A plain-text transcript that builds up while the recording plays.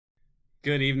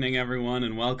Good evening, everyone,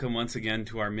 and welcome once again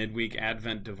to our Midweek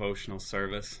Advent devotional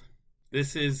service.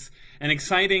 This is an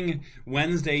exciting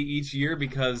Wednesday each year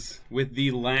because with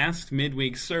the last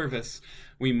midweek service,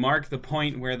 we mark the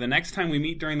point where the next time we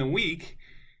meet during the week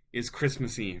is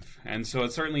Christmas Eve. And so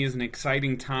it certainly is an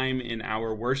exciting time in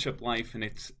our worship life, and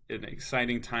it's an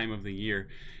exciting time of the year.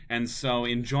 And so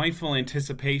in joyful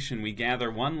anticipation, we gather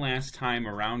one last time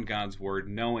around God's Word,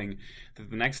 knowing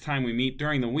that the next time we meet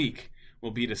during the week will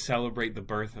be to celebrate the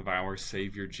birth of our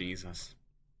Savior Jesus.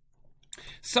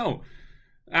 So,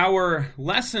 our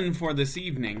lesson for this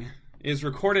evening is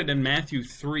recorded in Matthew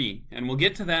 3, and we'll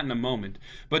get to that in a moment,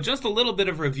 but just a little bit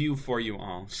of review for you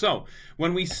all. So,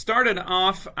 when we started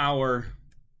off our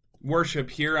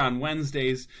worship here on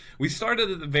Wednesdays, we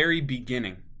started at the very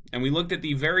beginning, and we looked at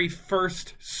the very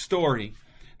first story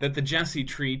that the Jesse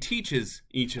tree teaches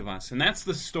each of us, and that's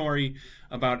the story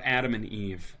about Adam and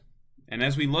Eve. And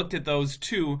as we looked at those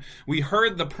two, we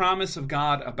heard the promise of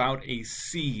God about a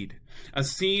seed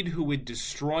who would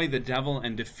destroy the devil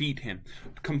and defeat him,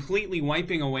 completely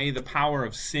wiping away the power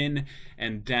of sin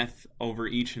and death over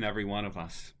each and every one of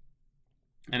us.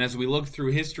 And as we looked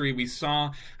through history, we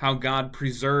saw how God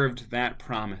preserved that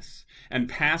promise and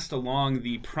passed along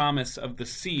the promise of the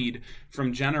seed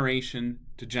from generation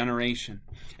to generation.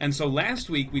 And so last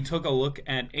week we took a look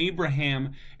at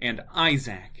Abraham and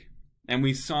Isaac. And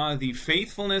we saw the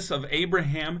faithfulness of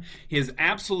Abraham, his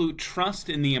absolute trust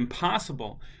in the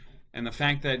impossible, and the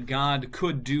fact that God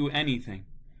could do anything.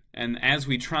 And as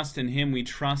we trust in him, we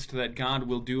trust that God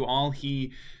will do all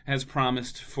he has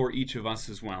promised for each of us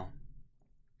as well.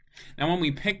 Now, when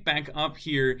we pick back up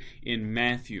here in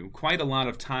Matthew, quite a lot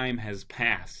of time has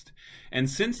passed. And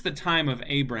since the time of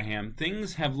Abraham,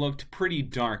 things have looked pretty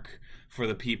dark for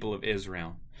the people of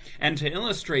Israel. And to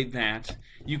illustrate that,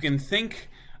 you can think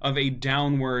of a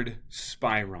downward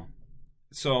spiral.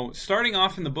 So, starting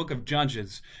off in the book of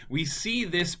Judges, we see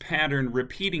this pattern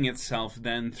repeating itself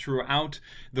then throughout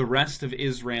the rest of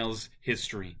Israel's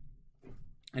history.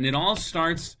 And it all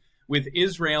starts with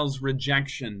Israel's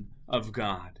rejection of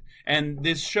God. And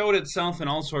this showed itself in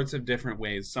all sorts of different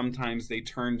ways. Sometimes they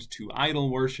turned to idol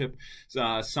worship.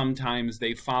 Sometimes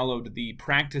they followed the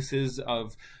practices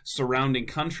of surrounding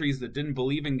countries that didn't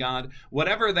believe in God.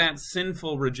 Whatever that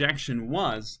sinful rejection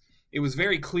was, it was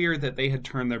very clear that they had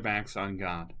turned their backs on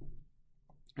God.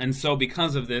 And so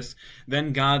because of this,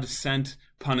 then God sent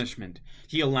punishment.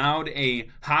 He allowed a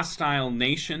hostile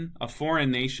nation, a foreign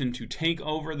nation, to take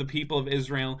over the people of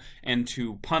Israel and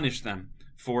to punish them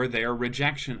for their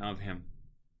rejection of him.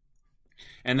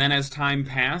 And then as time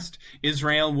passed,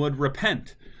 Israel would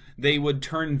repent. They would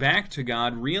turn back to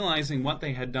God, realizing what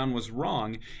they had done was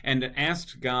wrong, and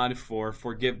asked God for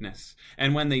forgiveness.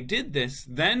 And when they did this,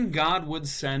 then God would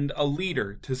send a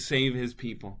leader to save his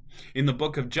people. In the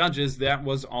book of Judges, that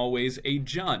was always a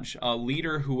judge, a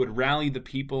leader who would rally the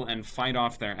people and fight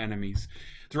off their enemies.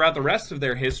 Throughout the rest of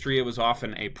their history, it was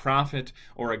often a prophet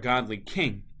or a godly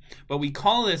king. But we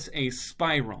call this a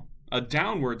spiral, a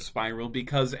downward spiral,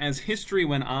 because as history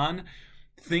went on,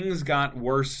 things got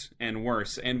worse and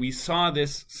worse. And we saw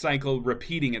this cycle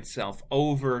repeating itself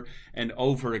over and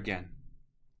over again.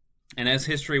 And as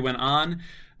history went on,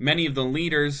 many of the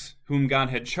leaders whom God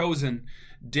had chosen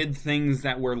did things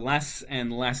that were less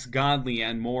and less godly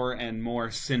and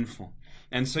more sinful.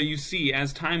 And so you see,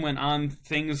 as time went on,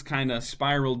 things kind of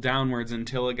spiraled downwards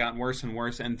until it got worse and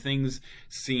worse, and things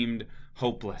seemed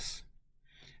hopeless.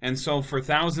 And so for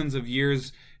thousands of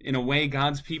years, in a way,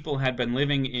 God's people had been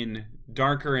living in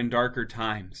darker and darker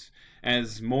times,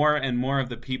 as more and more of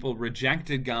the people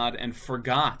rejected God and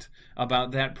forgot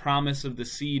about that promise of the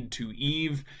seed to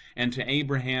Eve and to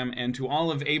Abraham and to all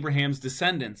of Abraham's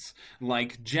descendants,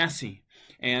 like Jesse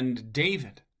and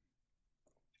David.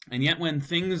 And yet when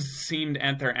things seemed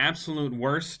at their absolute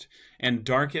worst and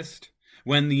darkest,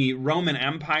 when the Roman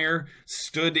Empire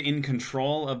stood in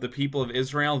control of the people of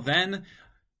Israel, then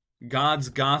God's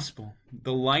gospel,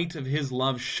 the light of his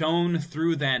love, shone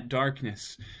through that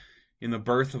darkness in the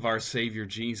birth of our Savior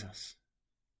Jesus.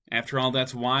 After all,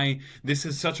 that's why this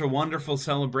is such a wonderful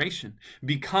celebration,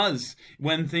 because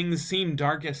when things seemed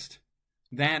darkest,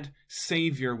 that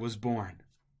Savior was born.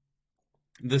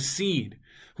 The seed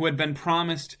who had been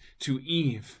promised to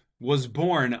Eve was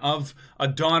born of a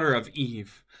daughter of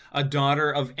Eve, a daughter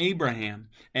of Abraham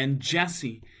and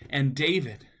Jesse and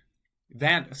David.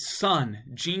 That son,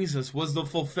 Jesus, was the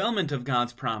fulfillment of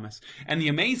God's promise. And the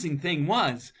amazing thing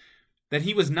was that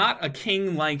he was not a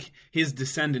king like his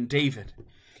descendant David.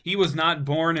 He was not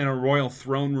born in a royal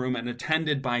throne room and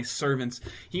attended by servants.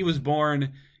 He was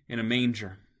born in a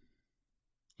manger.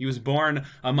 He was born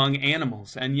among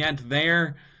animals, and yet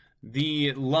there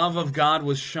the love of God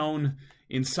was shown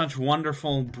in such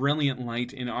wonderful, brilliant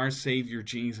light in our Savior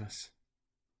Jesus.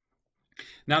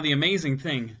 Now, the amazing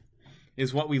thing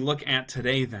is what we look at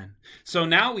today then. So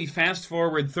now we fast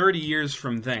forward 30 years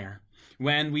from there,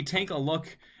 when we take a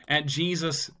look at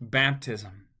Jesus'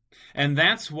 baptism. And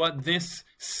that's what this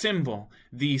symbol,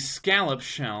 the scallop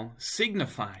shell,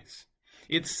 signifies.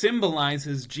 It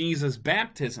symbolizes Jesus'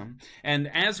 baptism. And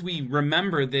as we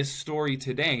remember this story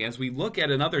today, as we look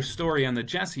at another story on the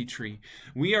Jesse tree,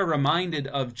 we are reminded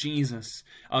of Jesus,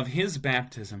 of his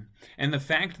baptism, and the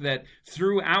fact that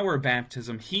through our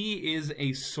baptism, he is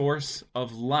a source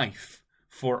of life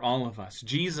for all of us.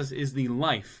 Jesus is the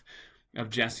life of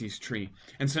Jesse's tree.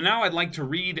 And so now I'd like to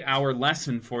read our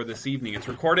lesson for this evening. It's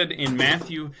recorded in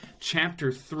Matthew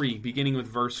chapter 3, beginning with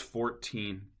verse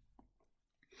 14.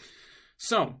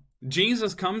 So,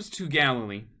 Jesus comes to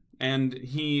Galilee, and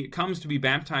he comes to be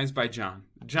baptized by John.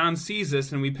 John sees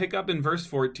this, and we pick up in verse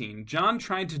 14. John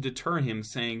tried to deter him,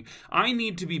 saying, "I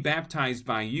need to be baptized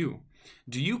by you.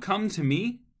 Do you come to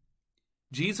me?"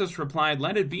 Jesus replied,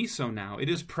 "Let it be so now. It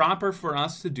is proper for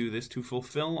us to do this to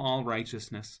fulfill all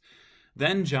righteousness."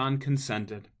 Then John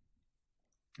consented.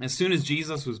 As soon as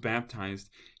Jesus was baptized,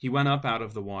 he went up out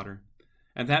of the water.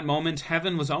 At that moment,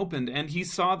 heaven was opened, and he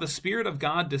saw the Spirit of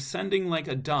God descending like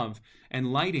a dove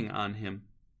and lighting on him.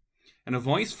 And a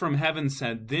voice from heaven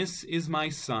said, "This is my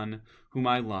Son, whom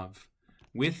I love.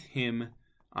 With him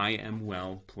I am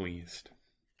well pleased."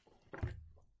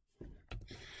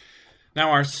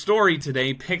 Now, our story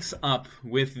today picks up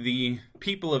with the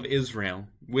people of Israel,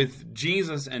 with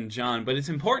Jesus and John, but it's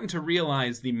important to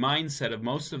realize the mindset of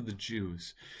most of the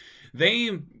Jews.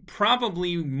 They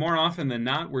probably, more often than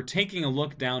not, were taking a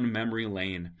look down memory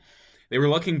lane. They were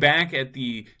looking back at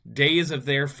the days of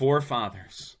their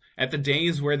forefathers, at the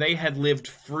days where they had lived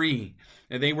free.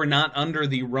 They were not under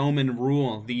the Roman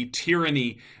rule, the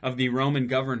tyranny of the Roman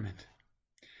government.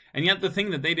 And yet the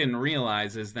thing that they didn't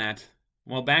realize is that,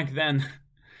 well, back then,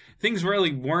 things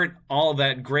really weren't all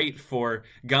that great for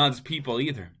God's people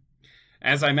either.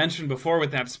 As I mentioned before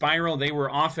with that spiral, they were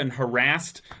often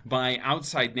harassed by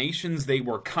outside nations. They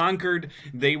were conquered.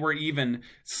 They were even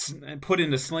put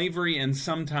into slavery and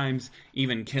sometimes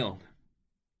even killed.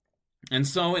 And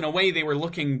so, in a way, they were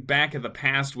looking back at the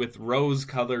past with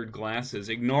rose-colored glasses,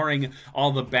 ignoring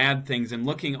all the bad things and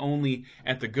looking only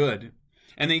at the good.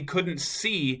 And they couldn't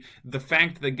see the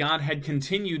fact that God had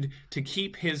continued to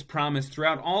keep his promise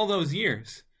throughout all those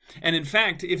years. And in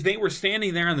fact, if they were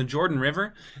standing there on the Jordan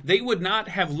River, they would not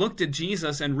have looked at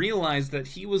Jesus and realized that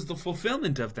he was the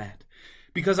fulfillment of that.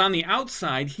 Because on the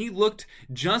outside, he looked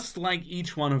just like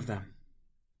each one of them.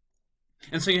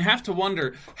 And so you have to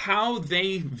wonder how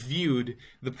they viewed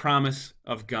the promise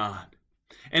of God.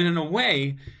 And in a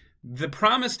way, the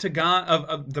promise to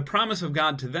God the promise of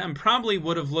God to them probably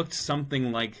would have looked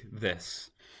something like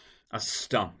this: a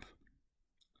stump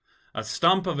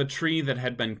of a tree that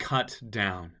had been cut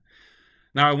down.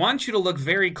 Now, I want you to look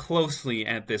very closely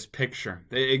at this picture.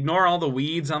 Ignore all the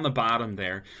weeds on the bottom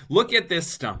there. Look at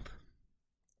this stump.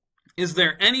 Is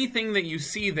there anything that you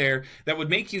see there that would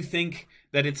make you think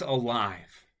that it's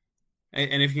alive?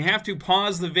 And if you have to,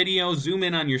 pause the video, zoom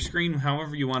in on your screen,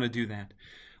 however you want to do that.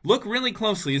 Look really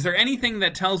closely. Is there anything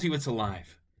that tells you it's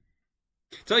alive?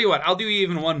 Tell you what, I'll do you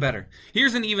even one better.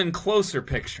 Here's an even closer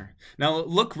picture. Now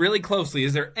look really closely.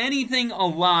 Is there anything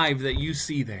alive that you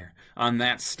see there on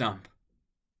that stump?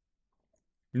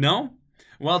 No?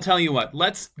 Well, I'll tell you what,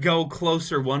 let's go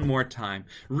closer one more time.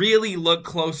 Really look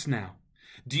close now.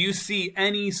 Do you see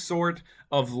any sort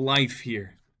of life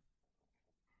here?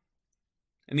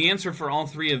 And the answer for all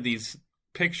three of these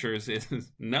pictures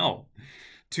is no.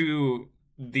 To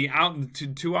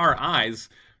our eyes,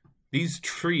 these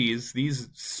trees, these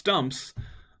stumps,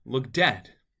 look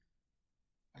dead.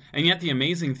 And yet the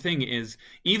amazing thing is,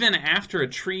 even after a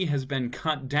tree has been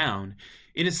cut down,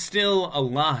 it is still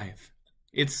alive.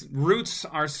 Its roots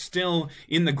are still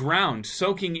in the ground,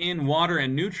 soaking in water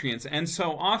and nutrients. And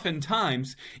so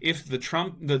oftentimes, if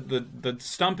the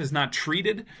stump is not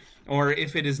treated, or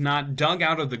if it is not dug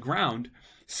out of the ground,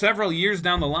 several years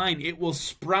down the line, it will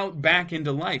sprout back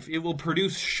into life. It will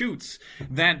produce shoots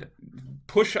that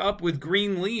push up with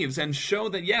green leaves and show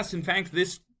that, yes, in fact,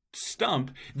 this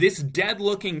stump, this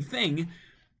dead-looking thing,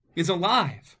 is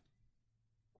alive.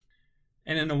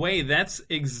 And in a way, that's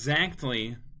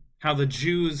exactly how the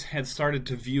Jews had started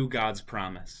to view God's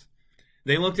promise.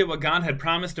 They looked at what God had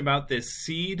promised about this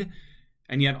seed,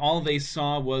 and yet all they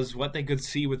saw was what they could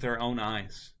see with their own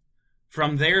eyes.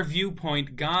 From their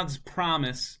viewpoint, God's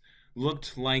promise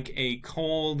looked like a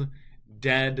cold,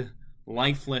 dead,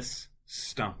 lifeless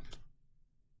stump.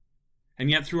 And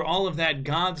yet through all of that,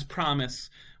 God's promise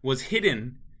was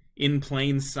hidden in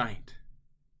plain sight.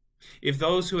 If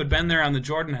those who had been there on the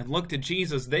Jordan had looked at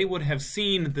Jesus, they would have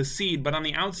seen the seed, but on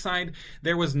the outside,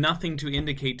 there was nothing to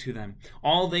indicate to them.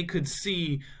 All they could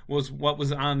see was what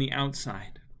was on the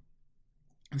outside.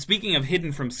 And speaking of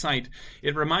hidden from sight,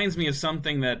 it reminds me of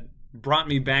something that brought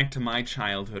me back to my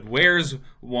childhood. Where's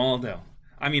Waldo?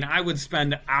 I mean, I would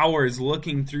spend hours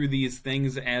looking through these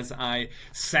things as I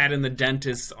sat in the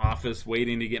dentist's office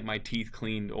waiting to get my teeth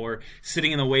cleaned, or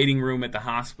sitting in the waiting room at the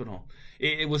hospital.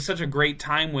 It was such a great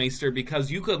time waster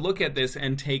because you could look at this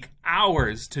and take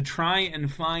hours to try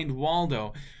and find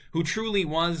Waldo, who truly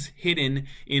was hidden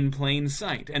in plain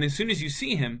sight. And as soon as you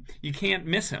see him, you can't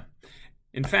miss him.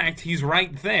 In fact, he's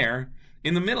right there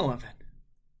in the middle of it.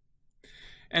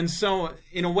 And so,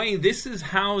 in a way, this is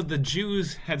how the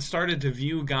Jews had started to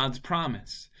view God's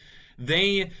promise.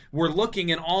 They were looking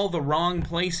in all the wrong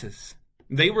places.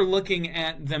 They were looking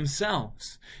at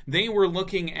themselves. They were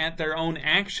looking at their own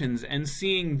actions and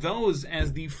seeing those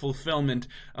as the fulfillment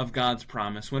of God's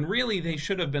promise, when really they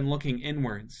should have been looking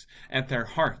inwards at their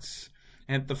hearts,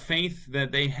 at the faith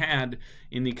that they had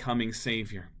in the coming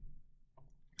Savior.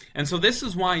 And so this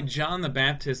is why John the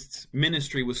Baptist's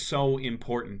ministry was so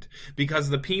important, because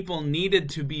the people needed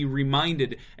to be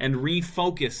reminded and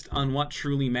refocused on what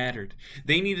truly mattered.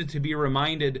 They needed to be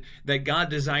reminded that God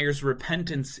desires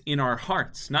repentance in our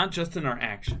hearts, not just in our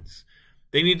actions.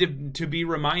 They needed to be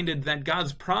reminded that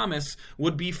God's promise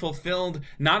would be fulfilled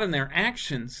not in their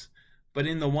actions, but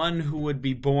in the one who would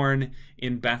be born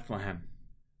in Bethlehem.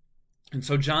 And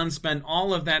so John spent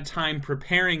all of that time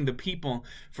preparing the people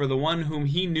for the one whom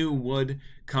he knew would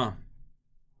come.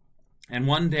 And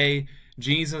one day,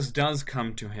 Jesus does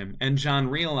come to him, and John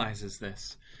realizes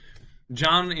this.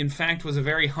 John, in fact, was a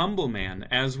very humble man,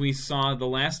 as we saw the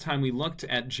last time we looked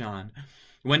at John,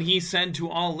 when he said to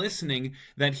all listening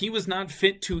that he was not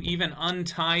fit to even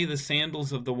untie the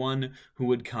sandals of the one who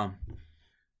would come.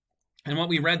 And what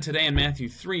we read today in Matthew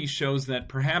 3 shows that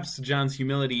perhaps John's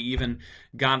humility even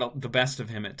got the best of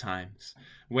him at times,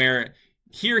 where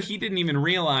here he didn't even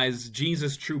realize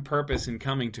Jesus' true purpose in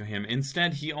coming to him.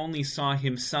 Instead, he only saw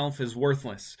himself as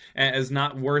worthless, as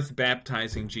not worth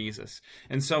baptizing Jesus.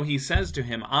 And so he says to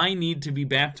him, I need to be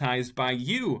baptized by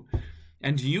you,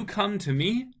 and do you come to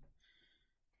me?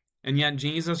 And yet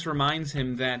Jesus reminds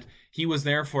him that he was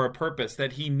there for a purpose,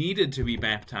 that he needed to be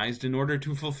baptized in order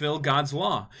to fulfill God's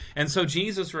law. And so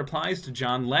Jesus replies to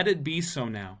John, let it be so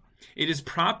now. It is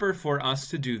proper for us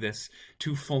to do this,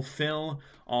 to fulfill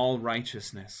all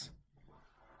righteousness.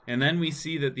 And then we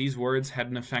see that these words had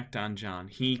an effect on John.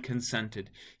 He consented.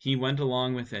 He went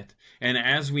along with it. And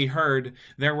as we heard,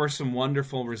 there were some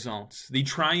wonderful results. The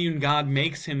triune God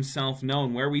makes himself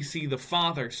known, where we see the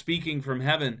Father speaking from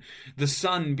heaven, the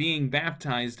Son being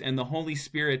baptized, and the Holy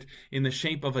Spirit in the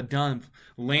shape of a dove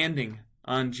landing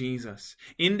on Jesus,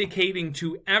 indicating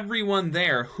to everyone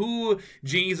there who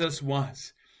Jesus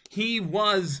was. He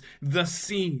was the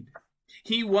seed.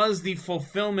 He was the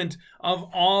fulfillment of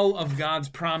all of God's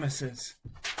promises.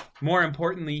 More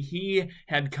importantly, he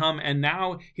had come, and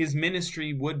now his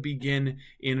ministry would begin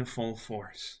in full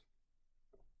force.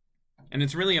 And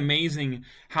it's really amazing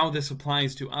how this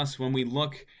applies to us when we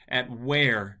look at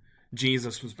where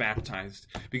Jesus was baptized.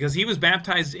 Because he was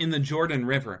baptized in the Jordan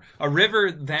River, a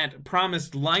river that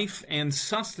promised life and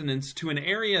sustenance to an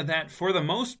area that, for the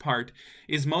most part,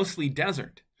 is mostly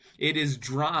desert. It is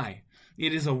dry.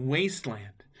 It is a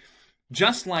wasteland,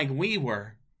 just like we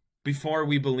were before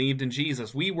we believed in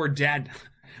Jesus. We were dead.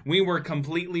 We were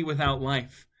completely without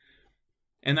life.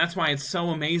 And that's why it's so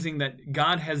amazing that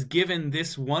God has given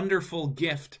this wonderful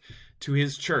gift to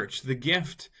his church, the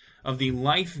gift of the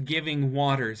life-giving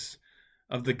waters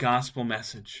of the gospel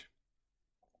message.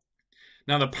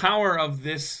 Now, the power of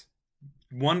this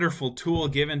wonderful tool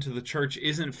given to the church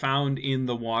isn't found in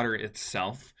the water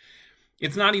itself.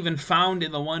 It's not even found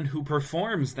in the one who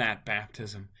performs that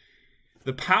baptism.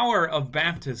 The power of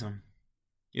baptism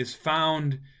is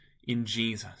found in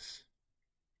Jesus.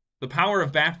 The power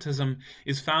of baptism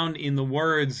is found in the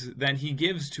words that he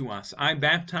gives to us. I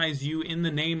baptize you in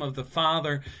the name of the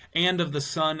Father and of the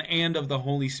Son and of the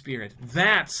Holy Spirit.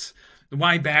 That's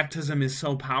why baptism is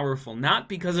so powerful. Not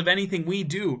because of anything we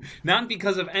do, not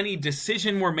because of any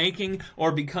decision we're making,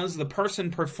 or because the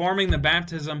person performing the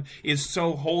baptism is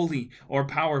so holy or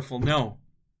powerful. No.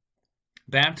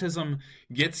 Baptism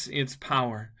gets its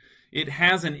power. It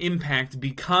has an impact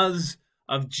because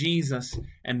of Jesus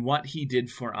and what he did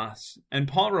for us. And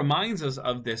Paul reminds us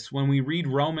of this when we read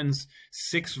Romans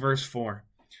 6 verse 4.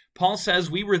 Paul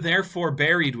says, we were therefore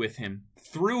buried with him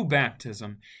through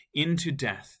baptism into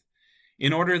death,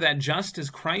 in order that just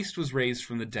as Christ was raised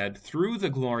from the dead through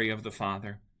the glory of the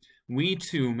Father, we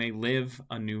too may live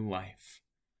a new life.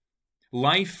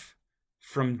 Life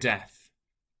from death.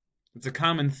 It's a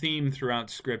common theme throughout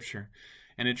Scripture,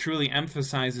 and it truly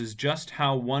emphasizes just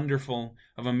how wonderful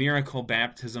of a miracle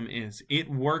baptism is. It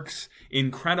works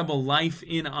incredible life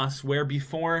in us where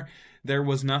before there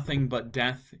was nothing but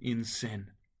death in sin.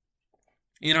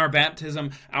 In our baptism,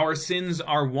 our sins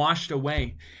are washed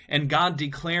away, and God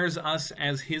declares us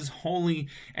as His holy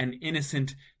and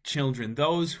innocent children,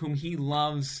 those whom He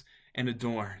loves and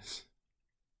adores.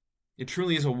 It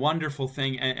truly is a wonderful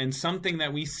thing, and something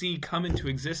that we see come into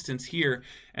existence here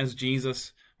as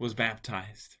Jesus was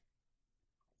baptized.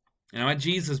 Now, at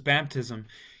Jesus' baptism,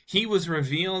 He was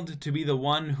revealed to be the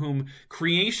one whom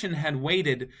creation had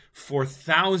waited for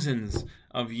thousands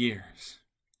of years.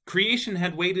 Creation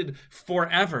had waited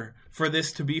forever for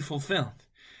this to be fulfilled.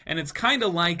 And it's kind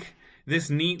of like this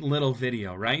neat little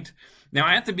video, right? Now,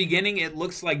 at the beginning, it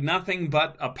looks like nothing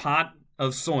but a pot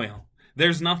of soil.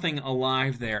 There's nothing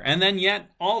alive there. And then yet,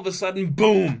 all of a sudden,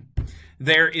 boom!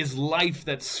 There is life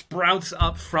that sprouts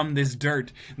up from this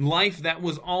dirt. Life that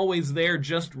was always there,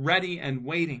 just ready and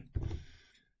waiting.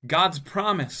 God's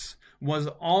promise was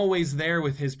always there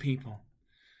with His people.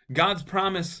 God's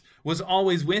promise was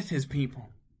always with His people.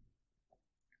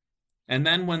 And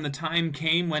then when the time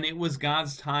came, when it was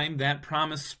God's time, that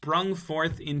promise sprung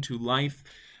forth into life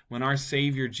when our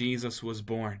Savior Jesus was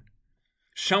born,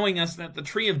 showing us that the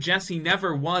tree of Jesse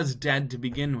never was dead to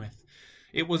begin with.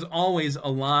 It was always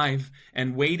alive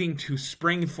and waiting to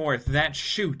spring forth, that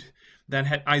shoot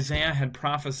that Isaiah had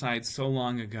prophesied so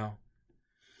long ago.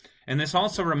 And this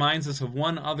also reminds us of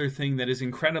one other thing that is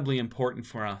incredibly important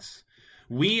for us.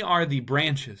 We are the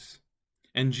branches,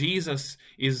 and Jesus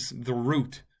is the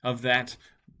root of that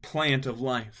plant of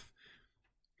life.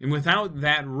 And without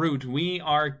that root, we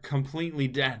are completely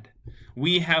dead.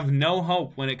 We have no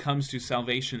hope when it comes to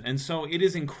salvation. And so it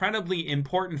is incredibly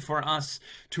important for us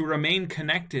to remain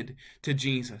connected to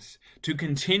Jesus, to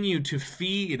continue to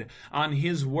feed on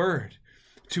His Word,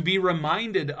 to be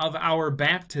reminded of our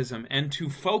baptism, and to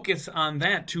focus on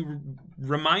that, to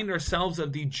remind ourselves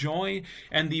of the joy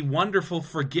and the wonderful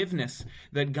forgiveness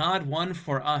that God won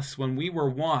for us when we were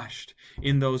washed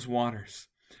in those waters,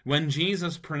 when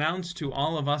Jesus pronounced to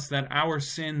all of us that our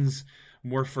sins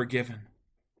were forgiven.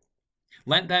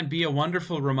 Let that be a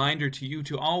wonderful reminder to you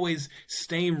to always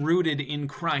stay rooted in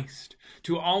Christ,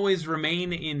 to always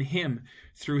remain in Him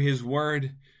through His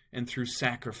Word and through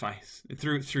sacrifice,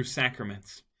 through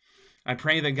sacraments. I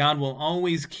pray that God will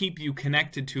always keep you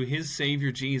connected to His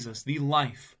Savior Jesus, the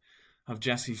life of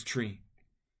Jesse's tree.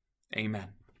 Amen.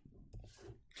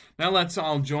 Now let's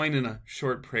all join in a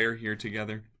short prayer here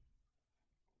together.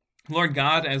 Lord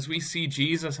God, as we see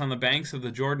Jesus on the banks of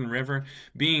the Jordan River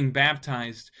being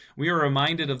baptized, we are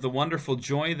reminded of the wonderful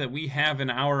joy that we have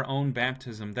in our own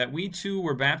baptism, that we too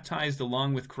were baptized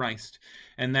along with Christ,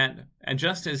 and that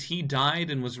just as He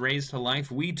died and was raised to life,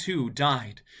 we too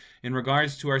died in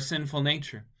regards to our sinful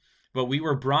nature. But we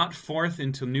were brought forth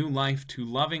into new life to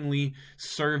lovingly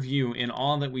serve You in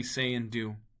all that we say and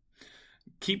do.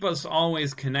 Keep us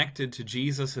always connected to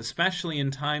Jesus, especially in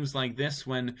times like this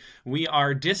when we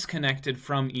are disconnected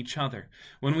from each other,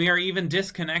 when we are even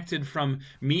disconnected from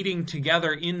meeting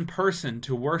together in person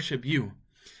to worship You.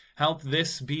 Help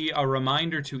this be a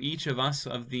reminder to each of us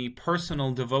of the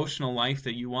personal devotional life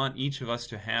that You want each of us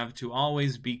to have, to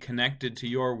always be connected to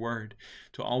Your Word,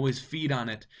 to always feed on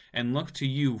it, and look to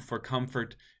You for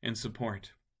comfort and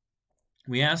support.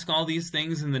 We ask all these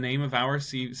things in the name of our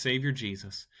Savior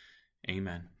Jesus.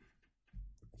 Amen.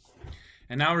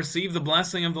 And now receive the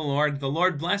blessing of the Lord. The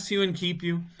Lord bless you and keep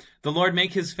you. The Lord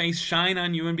make His face shine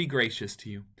on you and be gracious to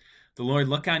you. The Lord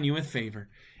look on you with favor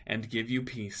and give you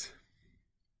peace.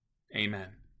 Amen.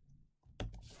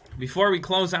 Before we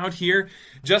close out here,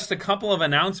 just a couple of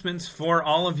announcements for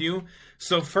all of you.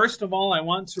 So first of all, I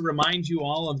want to remind you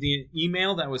all of the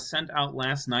email that was sent out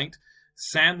last night.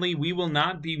 Sadly, we will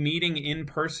not be meeting in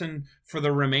person for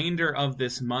the remainder of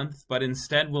this month, but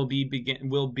instead we'll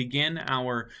begin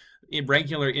our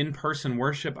regular in-person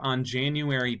worship on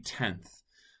January 10th.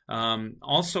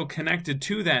 Also connected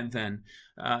to that then,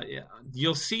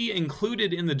 you'll see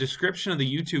included in the description of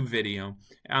the YouTube video,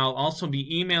 I'll also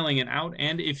be emailing it out,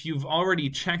 and if you've already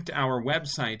checked our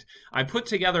website, I put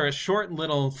together a short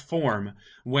little form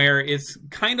where it's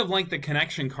kind of like the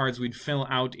connection cards we'd fill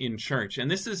out in church.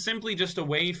 And this is simply just a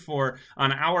way for,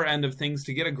 on our end of things,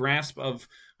 to get a grasp of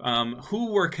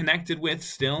who we're connected with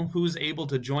still, who's able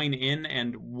to join in,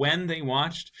 and when they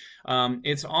watched.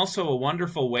 It's also a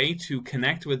wonderful way to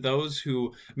connect with those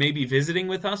who may be visiting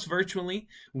with us virtually,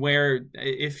 where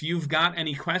if you've got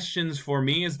any questions for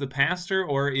me as the pastor,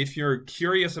 or if you're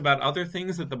curious about other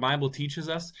things that the Bible teaches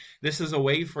us, this is a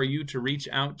way for you to reach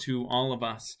out to all of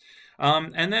us.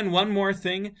 And then one more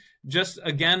thing, just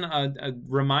again, a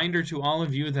reminder to all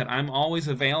of you that I'm always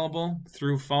available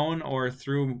through phone or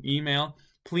through email.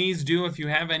 Please do, if you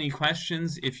have any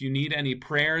questions, if you need any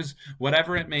prayers,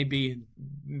 whatever it may be,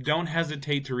 don't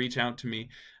hesitate to reach out to me,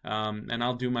 and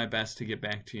I'll do my best to get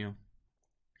back to you.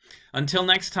 Until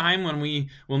next time, when we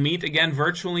will meet again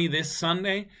virtually this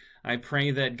Sunday, I pray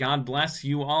that God bless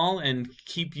you all and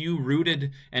keep you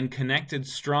rooted and connected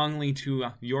strongly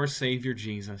to your Savior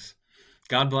Jesus.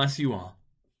 God bless you all.